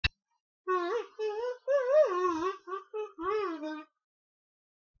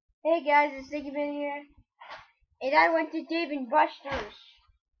Hey guys, it's Sticky Ben here, and I went to Dave and Buster's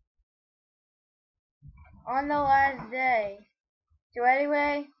on the last day. So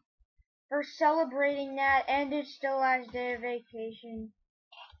anyway, for celebrating that, and it's the last day of vacation,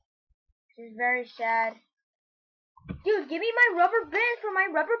 which is very sad. Dude, give me my rubber band for my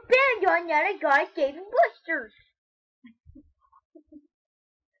rubber band gun that I got at Dave and Buster's.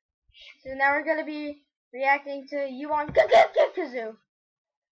 So now we're gonna be reacting to You on Kazoo.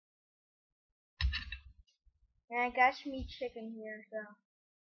 And I got some meat chicken here, so.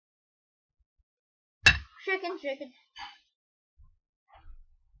 Chicken.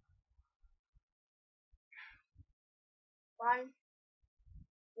 One.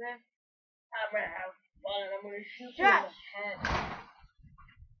 Yeah. I'm gonna have fun. I'm gonna shoot you in Josh. the head.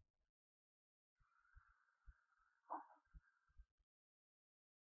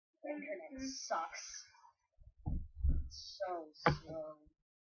 The internet sucks. It's so slow.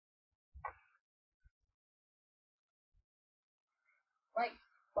 Like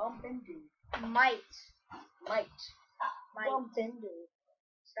bump into. Might. Bump into.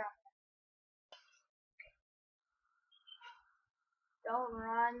 Stop. Don't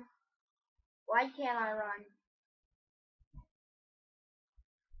run. Why can't I run?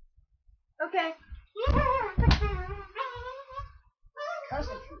 Okay. Because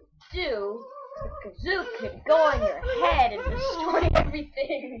if you do, the kazoo can go on your head and destroy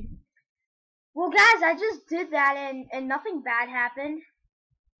everything. Well, guys, I just did that and nothing bad happened.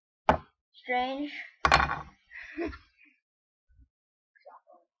 Strange.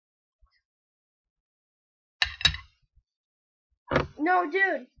 No,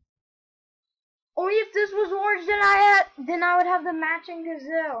 dude. Only if this was orange, then I would have the matching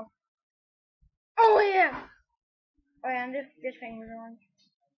kazoo. Oh yeah. Oh yeah, and this thing was orange.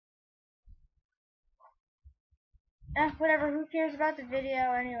 Whatever. Who cares about the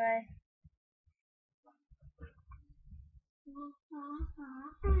video anyway?